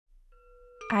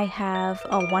I have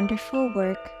a wonderful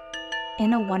work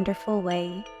in a wonderful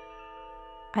way.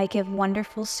 I give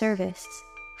wonderful service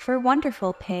for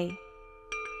wonderful pay.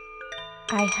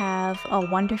 I have a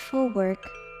wonderful work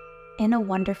in a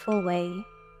wonderful way.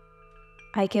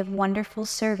 I give wonderful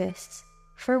service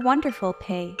for wonderful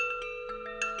pay.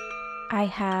 I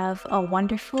have a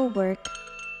wonderful work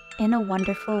in a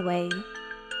wonderful way.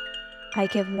 I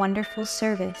give wonderful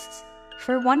service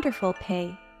for wonderful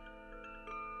pay.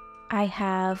 I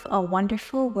have a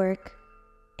wonderful work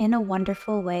in a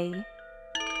wonderful way.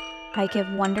 I give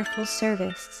wonderful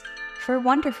service for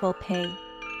wonderful pay.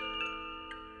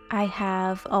 I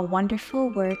have a wonderful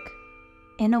work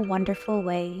in a wonderful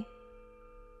way.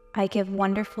 I give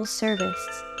wonderful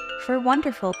service for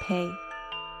wonderful pay.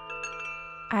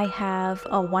 I have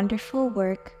a wonderful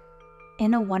work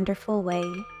in a wonderful way.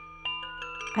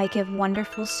 I give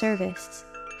wonderful service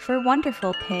for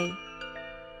wonderful pay.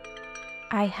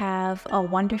 I have a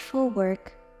wonderful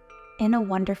work in a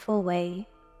wonderful way.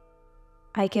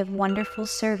 I give wonderful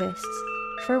service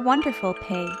for wonderful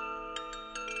pay.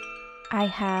 I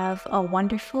have a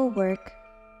wonderful work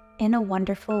in a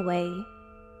wonderful way.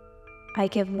 I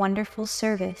give wonderful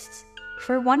service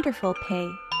for wonderful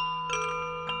pay.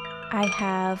 I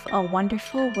have a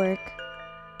wonderful work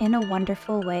in a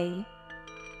wonderful way.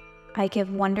 I give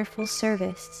wonderful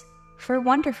service for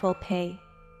wonderful pay.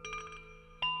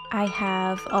 I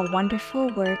have a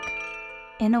wonderful work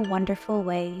in a wonderful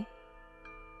way.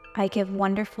 I give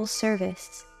wonderful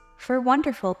service for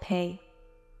wonderful pay.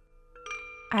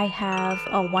 I have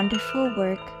a wonderful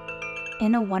work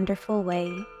in a wonderful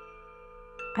way.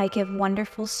 I give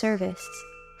wonderful service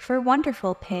for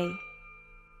wonderful pay.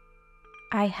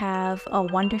 I have a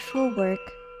wonderful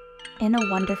work in a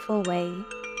wonderful way.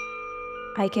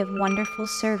 I give wonderful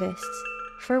service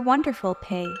for wonderful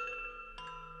pay.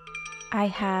 I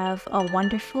have a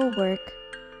wonderful work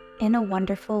in a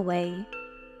wonderful way.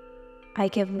 I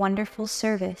give wonderful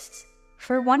service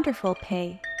for wonderful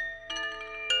pay.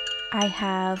 I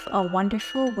have a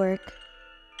wonderful work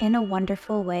in a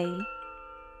wonderful way.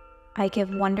 I give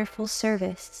wonderful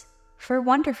service for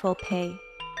wonderful pay.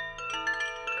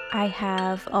 I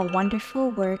have a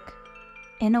wonderful work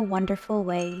in a wonderful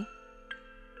way.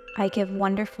 I give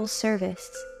wonderful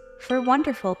service for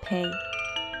wonderful pay.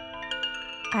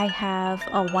 I have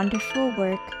a wonderful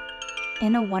work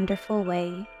in a wonderful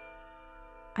way.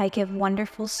 I give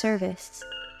wonderful service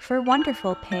for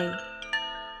wonderful pay.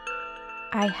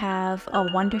 I have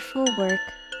a wonderful work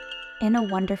in a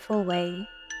wonderful way.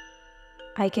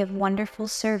 I give wonderful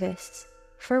service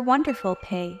for wonderful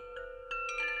pay.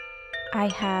 I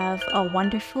have a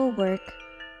wonderful work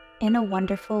in a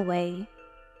wonderful way.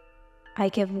 I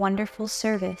give wonderful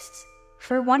service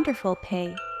for wonderful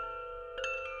pay.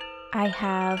 I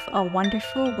have a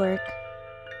wonderful work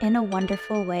in a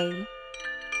wonderful way.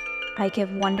 I give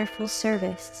wonderful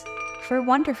service for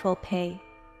wonderful pay.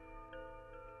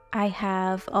 I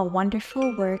have a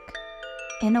wonderful work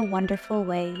in a wonderful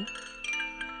way.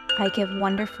 I give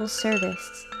wonderful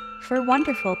service for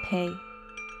wonderful pay.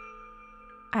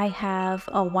 I have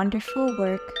a wonderful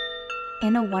work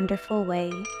in a wonderful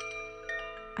way.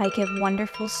 I give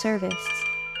wonderful service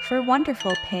for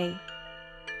wonderful pay.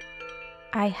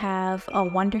 I have a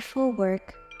wonderful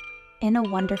work in a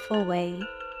wonderful way.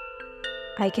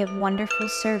 I give wonderful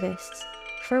service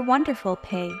for wonderful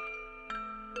pay.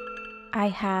 I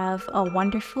have a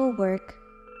wonderful work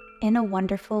in a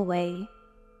wonderful way.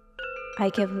 I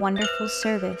give wonderful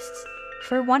service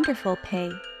for wonderful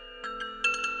pay.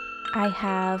 I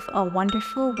have a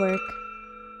wonderful work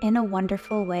in a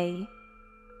wonderful way.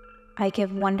 I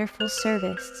give wonderful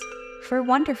service for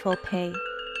wonderful pay.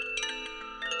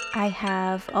 I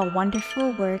have a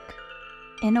wonderful work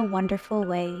in a wonderful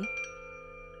way.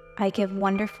 I give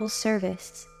wonderful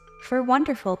service for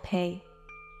wonderful pay.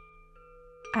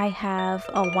 I have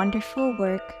a wonderful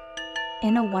work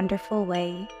in a wonderful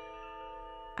way.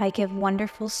 I give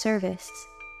wonderful service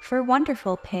for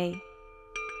wonderful pay.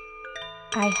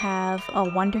 I have a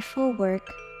wonderful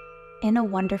work in a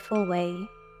wonderful way.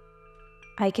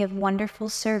 I give wonderful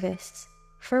service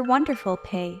for wonderful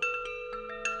pay.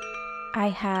 I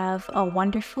have a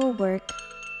wonderful work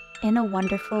in a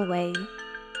wonderful way.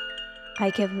 I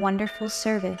give wonderful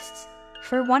service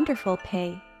for wonderful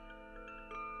pay.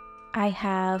 I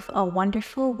have a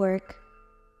wonderful work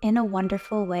in a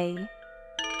wonderful way.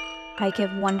 I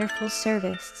give wonderful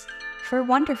service for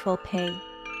wonderful pay.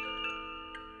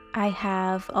 I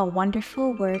have a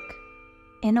wonderful work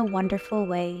in a wonderful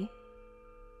way.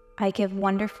 I give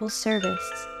wonderful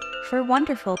service for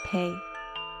wonderful pay.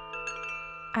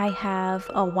 I have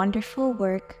a wonderful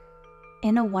work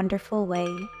in a wonderful way.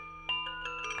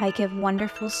 I give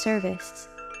wonderful service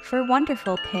for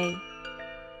wonderful pay.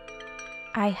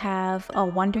 I have a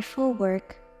wonderful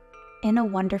work in a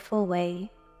wonderful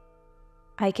way.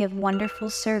 I give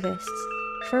wonderful service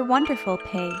for wonderful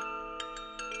pay.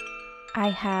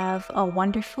 I have a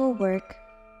wonderful work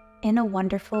in a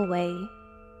wonderful way.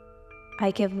 I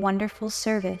give wonderful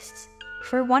service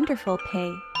for wonderful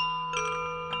pay.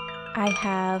 I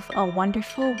have a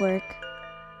wonderful work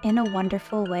in a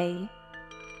wonderful way.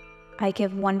 I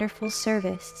give wonderful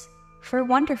service for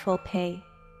wonderful pay.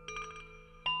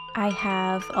 I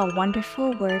have a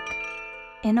wonderful work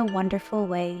in a wonderful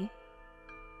way.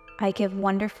 I give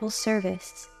wonderful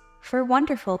service for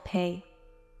wonderful pay.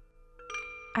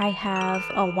 I have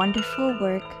a wonderful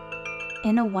work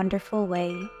in a wonderful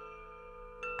way.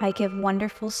 I give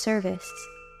wonderful service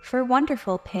for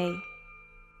wonderful pay.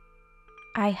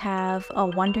 I have a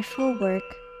wonderful work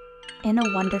in a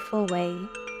wonderful way.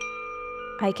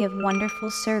 I give wonderful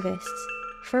service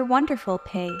for wonderful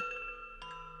pay.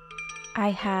 I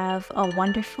have a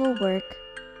wonderful work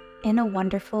in a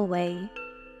wonderful way.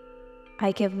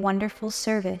 I give wonderful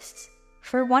service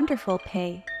for wonderful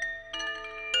pay.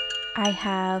 I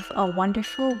have a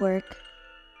wonderful work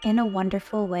in a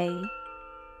wonderful way.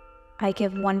 I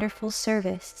give wonderful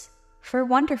service for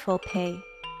wonderful pay.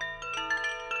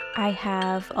 I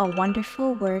have a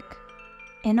wonderful work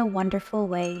in a wonderful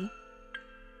way.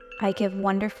 I give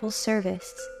wonderful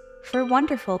service for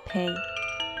wonderful pay.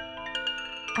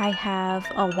 I have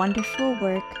a wonderful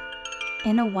work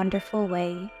in a wonderful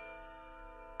way.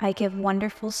 I give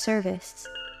wonderful service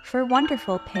for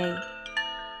wonderful pay.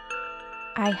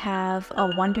 I have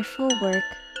a wonderful work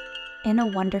in a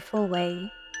wonderful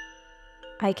way.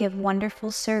 I give wonderful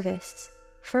service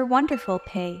for wonderful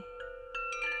pay.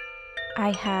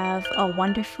 I have a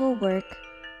wonderful work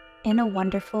in a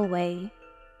wonderful way.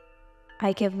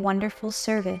 I give wonderful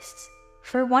service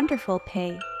for wonderful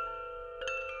pay.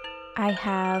 I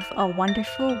have a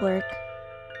wonderful work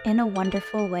in a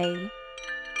wonderful way.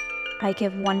 I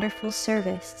give wonderful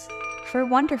service for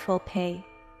wonderful pay.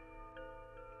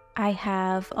 I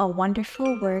have a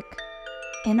wonderful work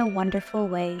in a wonderful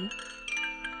way.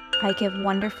 I give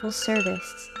wonderful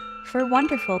service for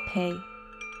wonderful pay.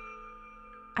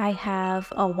 I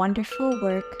have a wonderful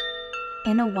work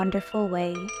in a wonderful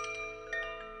way.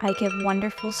 I give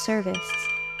wonderful service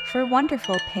for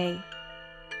wonderful pay.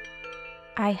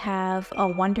 I have a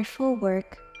wonderful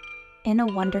work in a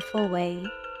wonderful way.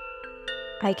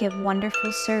 I give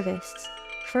wonderful service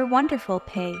for wonderful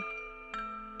pay.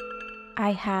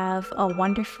 I have a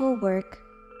wonderful work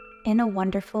in a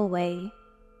wonderful way.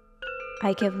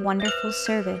 I give wonderful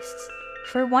service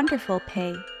for wonderful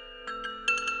pay.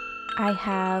 I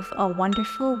have a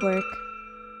wonderful work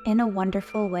in a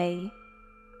wonderful way.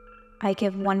 I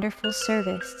give wonderful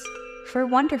service for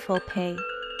wonderful pay.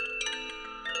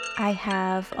 I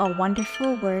have a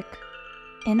wonderful work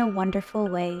in a wonderful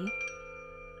way.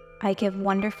 I give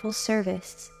wonderful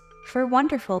service for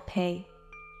wonderful pay.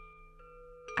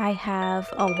 I have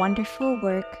a wonderful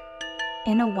work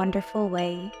in a wonderful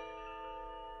way.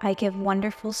 I give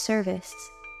wonderful service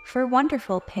for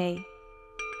wonderful pay.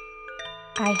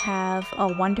 I have a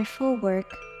wonderful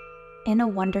work in a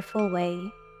wonderful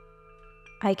way.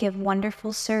 I give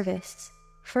wonderful service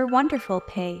for wonderful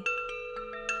pay.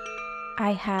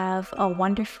 I have a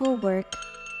wonderful work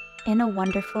in a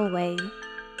wonderful way.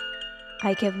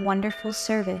 I give wonderful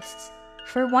service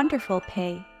for wonderful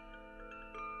pay.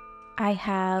 I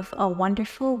have a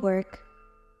wonderful work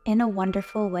in a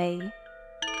wonderful way.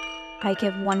 I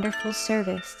give wonderful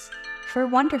service for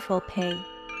wonderful pay.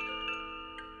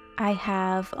 I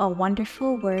have a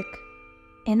wonderful work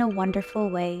in a wonderful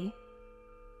way.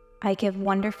 I give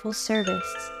wonderful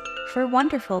service for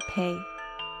wonderful pay.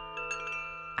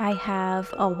 I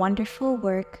have a wonderful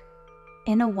work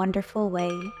in a wonderful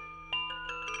way.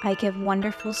 I give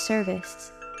wonderful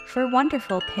service for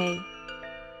wonderful pay.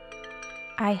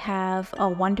 I have a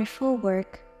wonderful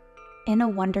work in a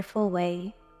wonderful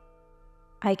way.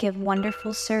 I give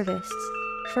wonderful service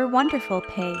for wonderful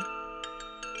pay.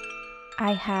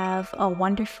 I have a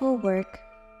wonderful work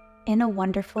in a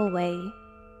wonderful way.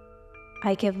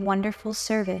 I give wonderful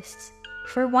service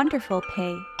for wonderful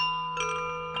pay.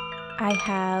 I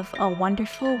have a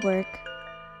wonderful work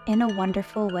in a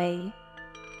wonderful way.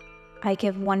 I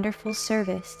give wonderful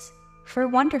service for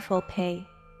wonderful pay.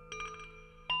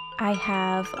 I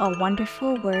have a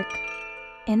wonderful work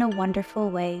in a wonderful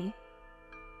way.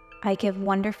 I give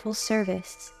wonderful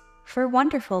service for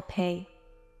wonderful pay.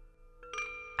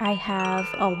 I have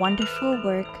a wonderful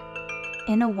work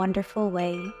in a wonderful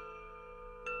way.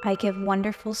 I give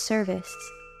wonderful service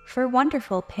for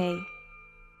wonderful pay.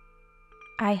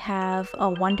 I have a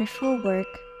wonderful work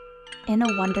in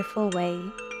a wonderful way.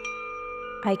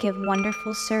 I give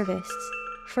wonderful service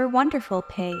for wonderful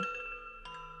pay.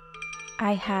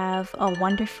 I have a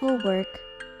wonderful work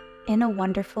in a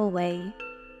wonderful way.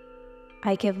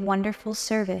 I give wonderful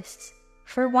service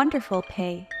for wonderful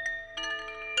pay.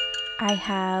 I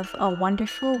have a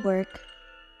wonderful work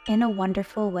in a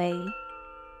wonderful way.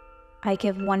 I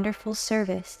give wonderful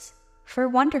service for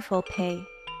wonderful pay.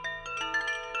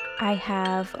 I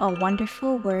have a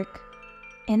wonderful work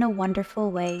in a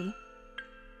wonderful way.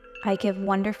 I give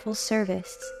wonderful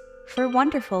service for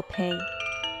wonderful pay.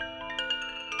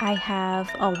 I have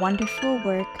a wonderful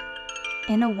work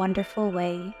in a wonderful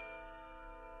way.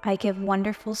 I give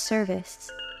wonderful service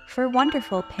for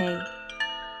wonderful pay.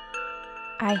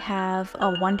 I have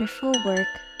a wonderful work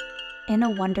in a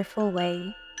wonderful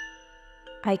way.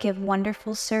 I give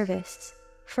wonderful service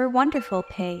for wonderful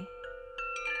pay.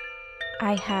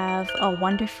 I have a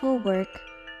wonderful work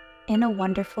in a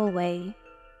wonderful way.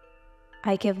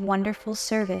 I give wonderful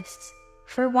service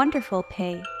for wonderful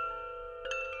pay.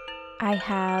 I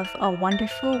have a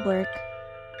wonderful work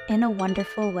in a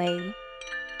wonderful way.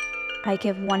 I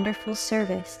give wonderful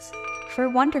service for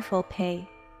wonderful pay.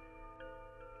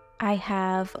 I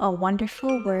have a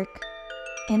wonderful work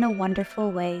in a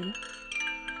wonderful way.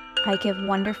 I give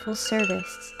wonderful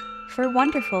service for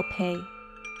wonderful pay.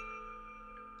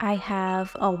 I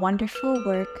have a wonderful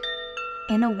work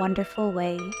in a wonderful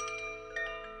way.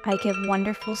 I give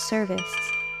wonderful service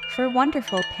for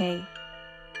wonderful pay.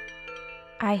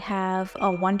 I have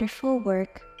a wonderful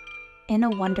work in a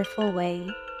wonderful way.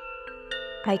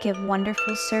 I give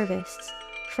wonderful service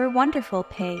for wonderful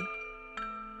pay.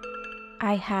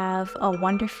 I have a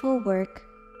wonderful work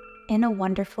in a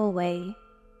wonderful way.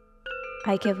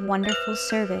 I give wonderful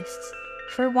service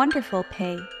for wonderful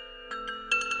pay.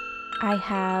 I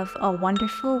have a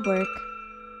wonderful work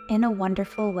in a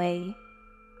wonderful way.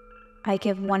 I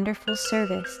give wonderful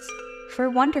service for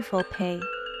wonderful pay.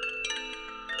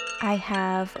 I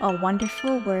have a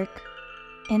wonderful work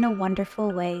in a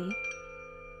wonderful way.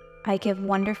 I give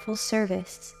wonderful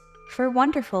service for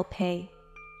wonderful pay.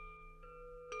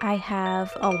 I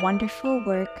have a wonderful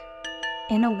work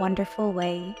in a wonderful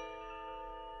way.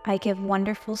 I give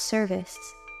wonderful service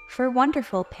for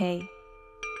wonderful pay.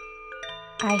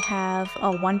 I have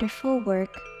a wonderful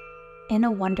work in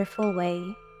a wonderful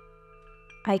way.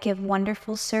 I give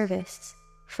wonderful service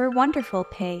for wonderful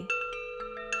pay.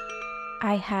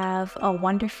 I have a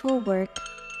wonderful work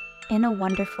in a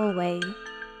wonderful way.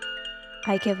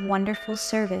 I give wonderful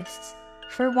service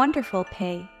for wonderful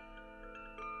pay.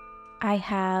 I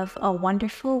have a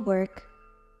wonderful work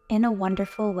in a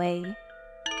wonderful way.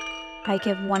 I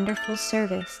give wonderful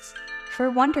service for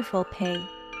wonderful pay.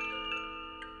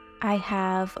 I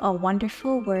have a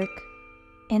wonderful work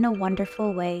in a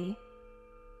wonderful way.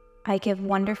 I give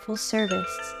wonderful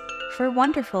service for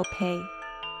wonderful pay.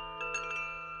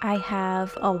 I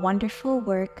have a wonderful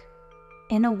work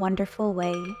in a wonderful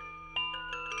way.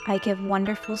 I give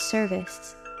wonderful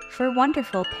service for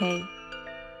wonderful pay.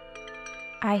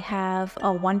 I have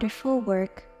a wonderful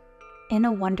work in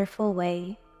a wonderful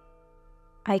way.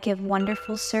 I give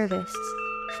wonderful service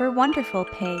for wonderful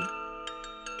pay.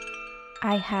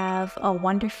 I have a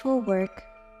wonderful work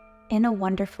in a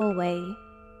wonderful way.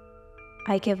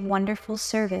 I give wonderful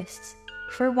service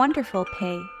for wonderful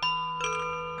pay.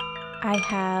 I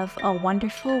have a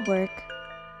wonderful work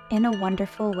in a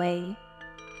wonderful way.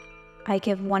 I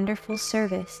give wonderful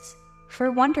service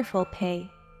for wonderful pay.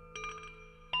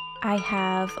 I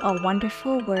have a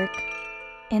wonderful work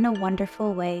in a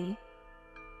wonderful way.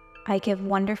 I give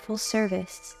wonderful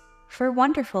service for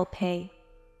wonderful pay.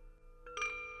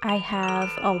 I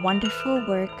have a wonderful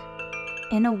work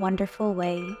in a wonderful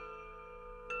way.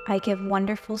 I give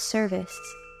wonderful service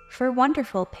for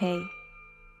wonderful pay.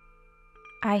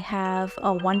 I have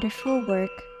a wonderful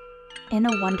work in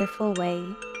a wonderful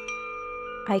way.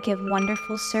 I give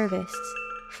wonderful service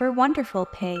for wonderful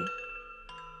pay.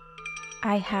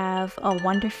 I have a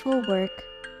wonderful work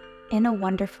in a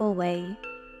wonderful way.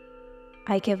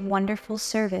 I give wonderful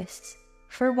service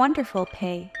for wonderful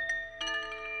pay.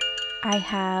 I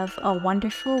have a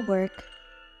wonderful work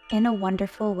in a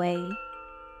wonderful way.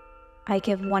 I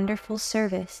give wonderful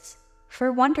service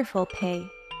for wonderful pay.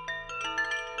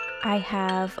 I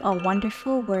have a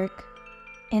wonderful work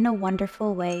in a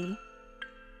wonderful way.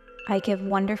 I give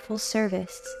wonderful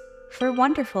service for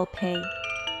wonderful pay.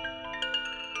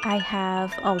 I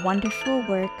have a wonderful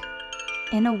work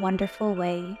in a wonderful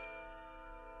way.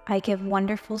 I give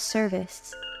wonderful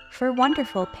service for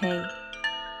wonderful pay.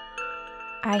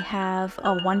 I have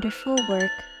a wonderful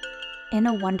work in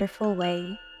a wonderful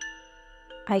way.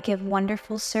 I give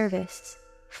wonderful service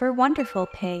for wonderful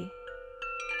pay.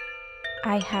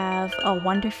 I have a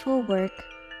wonderful work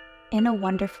in a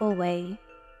wonderful way.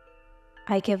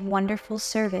 I give wonderful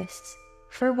service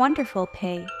for wonderful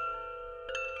pay.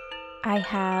 I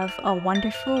have a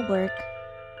wonderful work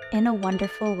in a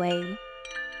wonderful way.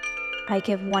 I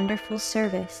give wonderful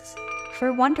service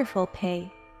for wonderful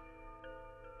pay.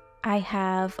 I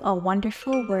have a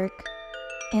wonderful work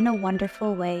in a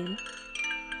wonderful way.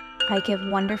 I give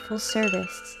wonderful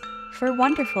service for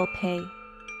wonderful pay.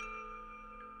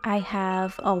 I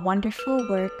have a wonderful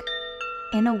work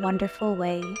in a wonderful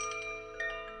way.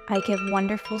 I give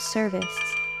wonderful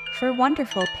service for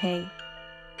wonderful pay.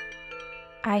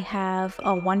 I have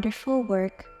a wonderful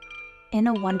work in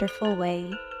a wonderful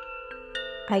way.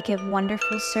 I give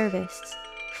wonderful service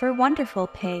for wonderful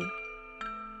pay.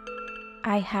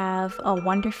 I have a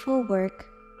wonderful work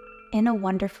in a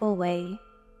wonderful way.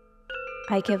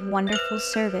 I give wonderful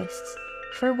service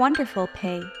for wonderful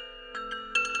pay.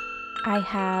 I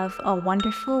have a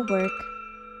wonderful work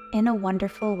in a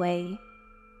wonderful way.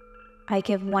 I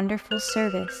give wonderful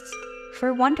service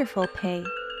for wonderful pay.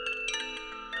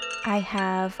 I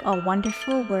have a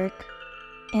wonderful work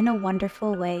in a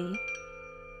wonderful way.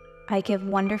 I give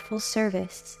wonderful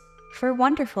service for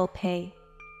wonderful pay.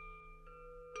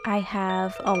 I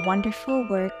have a wonderful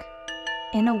work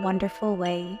in a wonderful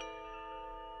way.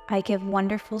 I give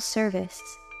wonderful service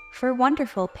for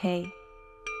wonderful pay.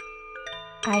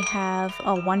 I have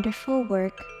a wonderful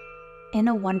work in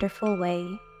a wonderful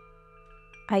way.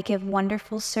 I give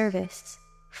wonderful service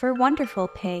for wonderful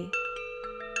pay.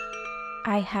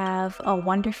 I have a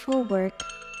wonderful work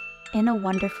in a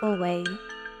wonderful way.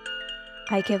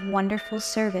 I give wonderful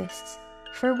service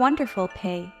for wonderful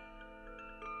pay.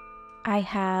 I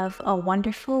have a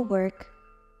wonderful work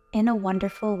in a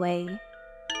wonderful way.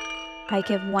 I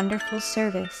give wonderful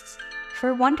service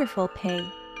for wonderful pay.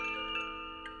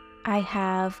 I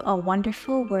have a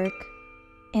wonderful work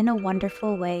in a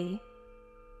wonderful way.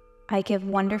 I give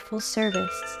wonderful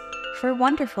service for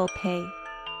wonderful pay.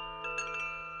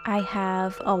 I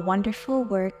have a wonderful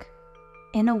work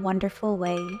in a wonderful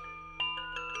way.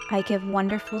 I give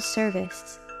wonderful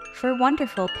service for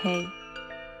wonderful pay.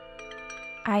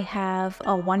 I have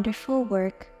a wonderful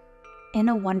work in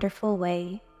a wonderful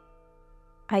way.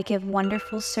 I give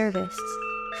wonderful service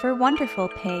for wonderful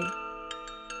pay.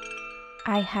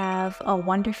 I have a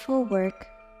wonderful work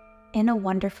in a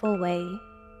wonderful way.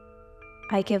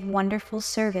 I give wonderful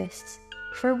service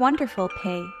for wonderful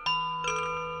pay.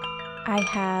 I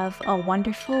have a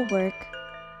wonderful work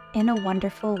in a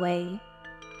wonderful way.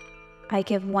 I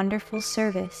give wonderful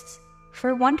service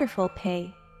for wonderful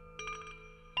pay.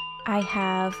 I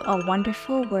have a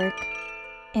wonderful work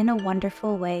in a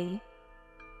wonderful way.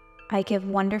 I give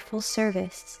wonderful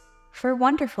service for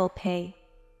wonderful pay.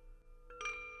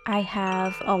 I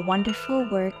have a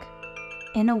wonderful work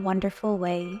in a wonderful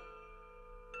way.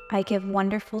 I give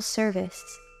wonderful service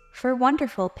for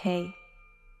wonderful pay.